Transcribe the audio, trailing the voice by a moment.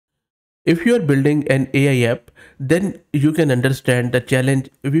If you are building an AI app, then you can understand the challenge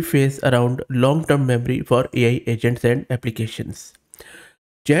we face around long term memory for AI agents and applications.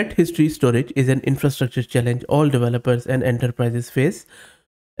 Chat history storage is an infrastructure challenge all developers and enterprises face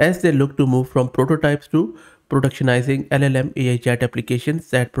as they look to move from prototypes to productionizing LLM AI chat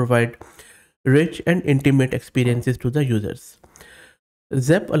applications that provide rich and intimate experiences to the users.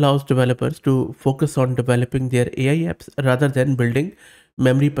 Zep allows developers to focus on developing their AI apps rather than building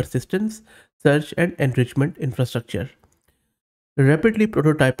memory persistence, search, and enrichment infrastructure. Rapidly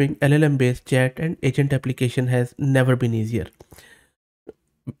prototyping LLM based chat and agent application has never been easier.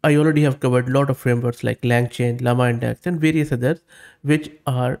 I already have covered a lot of frameworks like LangChain, LlamaIndex, and various others, which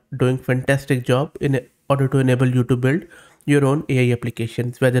are doing fantastic job in order to enable you to build your own AI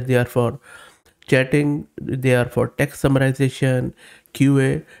applications, whether they are for chatting, they are for text summarization,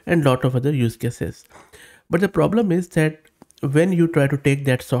 QA, and lot of other use cases. But the problem is that when you try to take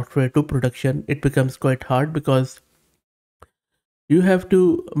that software to production, it becomes quite hard because you have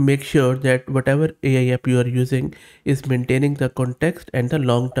to make sure that whatever AI app you are using is maintaining the context and the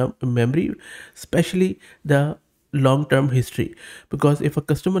long term memory, especially the long term history. Because if a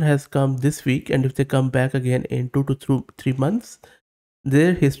customer has come this week and if they come back again in 2 to 3 months,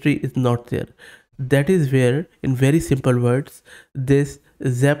 their history is not there. That is where, in very simple words, this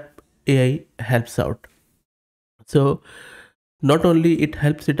Zap AI helps out. So not only it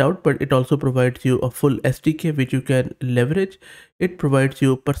helps it out, but it also provides you a full SDK which you can leverage. It provides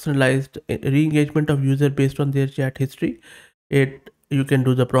you personalized re-engagement of user based on their chat history. It You can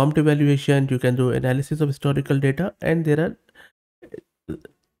do the prompt evaluation, you can do analysis of historical data, and there are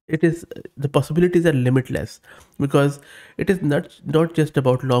it is the possibilities are limitless because it is not just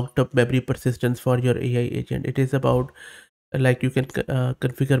about long term memory persistence for your AI agent. It is about like you can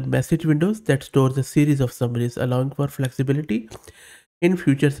configure message windows that stores a series of summaries, allowing for flexibility in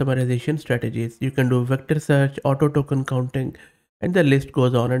future summarization strategies. You can do vector search, auto token counting, and the list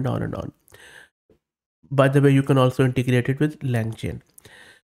goes on and on and on. By the way, you can also integrate it with LangChain.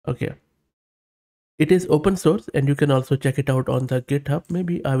 Okay. It is open source and you can also check it out on the GitHub.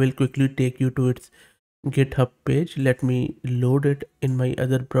 Maybe I will quickly take you to its GitHub page. Let me load it in my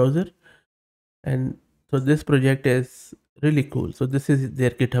other browser. And so this project is really cool. So this is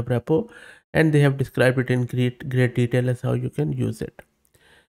their GitHub repo and they have described it in great detail as how you can use it.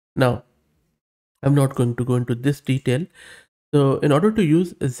 Now, I'm not going to go into this detail. So in order to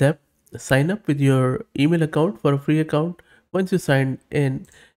use Zep, sign up with your email account for a free account. Once you sign in,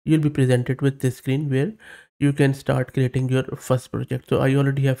 you'll be presented with this screen where you can start creating your first project. So I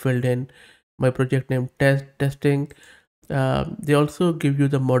already have filled in my project name testing. They also give you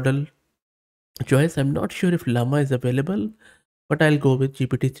the model choice. I'm not sure if Llama is available, but I'll go with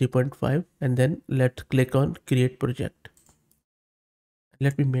GPT 3.5 and then let's click on create project.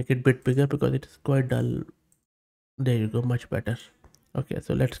 Let me make it a bit bigger because it is quite dull. There you go, much better. Okay,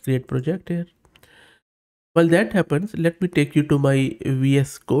 so let's create project here. While that happens, let me take you to my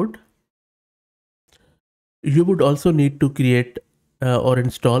VS Code. You would also need to create or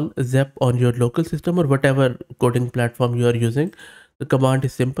install Zep on your local system or whatever coding platform you are using. The command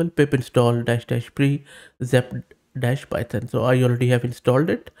is simple: pip install dash dash pre zep dash python. So I already have installed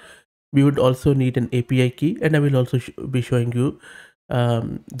it. We would also need an API key, and I will also be showing you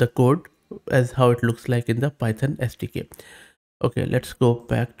the code as how it looks like in the Python SDK. Okay, let's go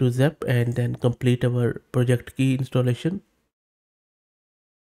back to Zep and then complete our project key installation.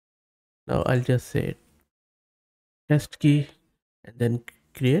 Now I'll just say test key and then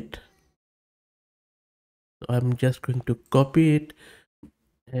create. So I'm just going to copy it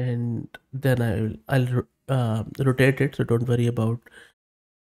and then I'll rotate it. So don't worry about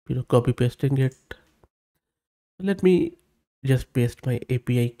copy pasting it. Let me just paste my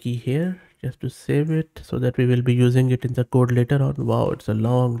API key here just to save it so that we will be using it in the code later on. Wow, it's a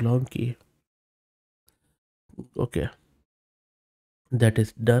long key. Okay, that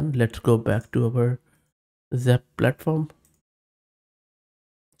is done. Let's go back to our Zep platform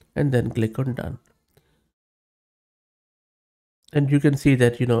and then click on done. And you can see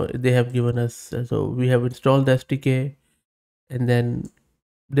that they have given us so we have installed the SDK, and then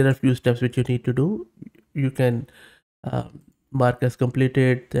there are a few steps which you need to do. You can mark as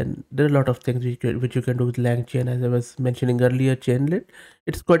completed. Then there are a lot of things which you can do with LangChain. As I was mentioning earlier, Chainlit,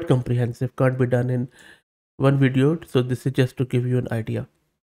 it's quite comprehensive, can't be done in one video. So this is just to give you an idea.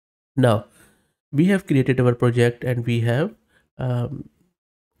 Now we have created our project and we have um,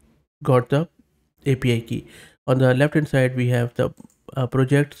 got the API key. On the left hand side we have the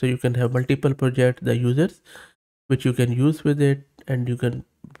project, so you can have multiple projects, the users which you can use with it, and you can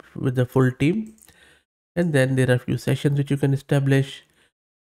with the full team. And then there are a few sessions which you can establish.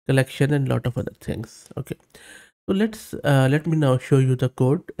 collection, and lot of other things. Okay, so let me now show you the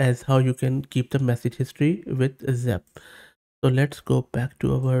code as how you can keep the message history with Zap. So let's go back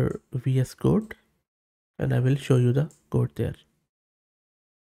to our VS Code and I will show you the code there.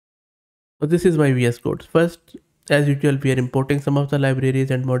 So this is my VS Code. First, as usual, we are importing some of the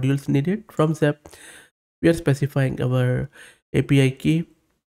libraries and modules needed from Zap. We are specifying our API key,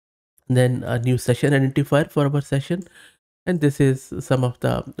 then a new session identifier for our session. And this is some of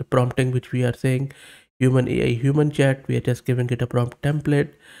the prompting which we are saying human AI human chat. We are just giving it a prompt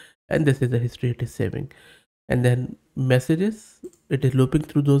template, and this is the history it is saving. And then messages, it is looping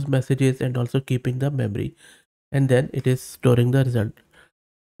through those messages and also keeping the memory, and then it is storing the result.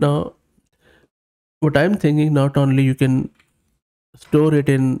 Now what I'm thinking, not only you can store it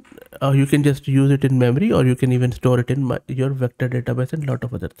in you can just use it in memory, or you can even store it in your vector database and lot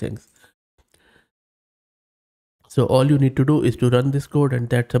of other things. So all you need to do is to run this code, and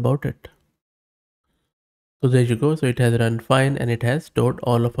that's about it. So there you go. So it has run fine, and it has stored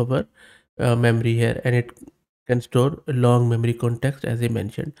all of our memory here, and it can store long memory context as I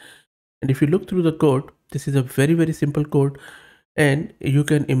mentioned. And if you look through the code, this is a very, very simple code, and you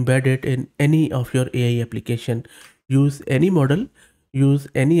can embed it in any of your AI application. Use any model, use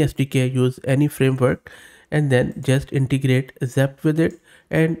any SDK, use any framework, and then just integrate Zap with it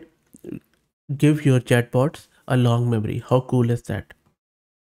and give your chatbots a long memory. How cool is that?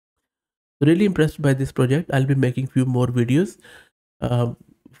 Really impressed by this project. I'll be making few more videos uh,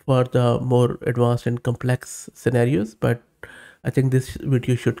 for the more advanced and complex scenarios, but I think this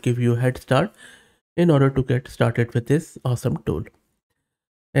video should give you a head start in order to get started with this awesome tool.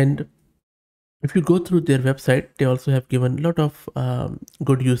 And if you go through their website, they also have given a lot of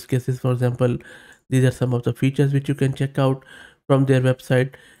good use cases. For example, these are some of the features which you can check out from their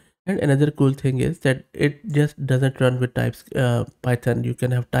website. And another cool thing is that it just doesn't run with Python. You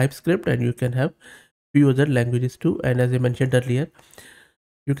can have TypeScript, and you can have few other languages too. And as I mentioned earlier,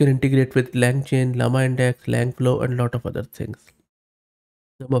 you can integrate with LangChain, Llama Index, LangFlow, and a lot of other things.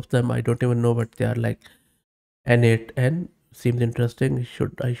 Some of them I don't even know what they are, like N8, and seems interesting.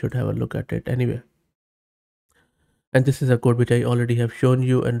 I should have a look at it anyway. And this is a code which I already have shown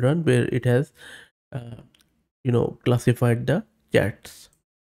you and run, where it has uh, classified the chats.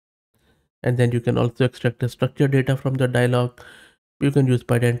 And then you can also extract the structured data from the dialog. You can use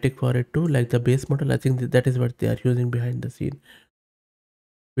Pydantic for it too, like the base model. I think that is what they are using behind the scene,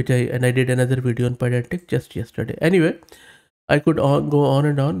 which I did another video on Pydantic just yesterday. Anyway, I could go on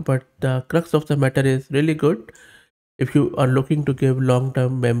and on, but the crux of the matter is really good. If you are looking to give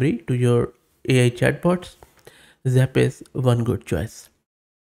long-term memory to your AI chatbots, Zap is one good choice.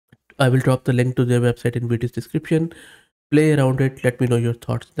 I will drop the link to their website in video's description. Play around it. Let me know your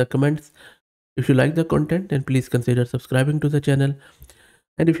thoughts in the comments. If you like the content, then please consider subscribing to the channel.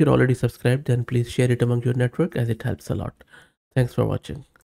 And if you're already subscribed, then please share it among your network, as it helps a lot. Thanks for watching.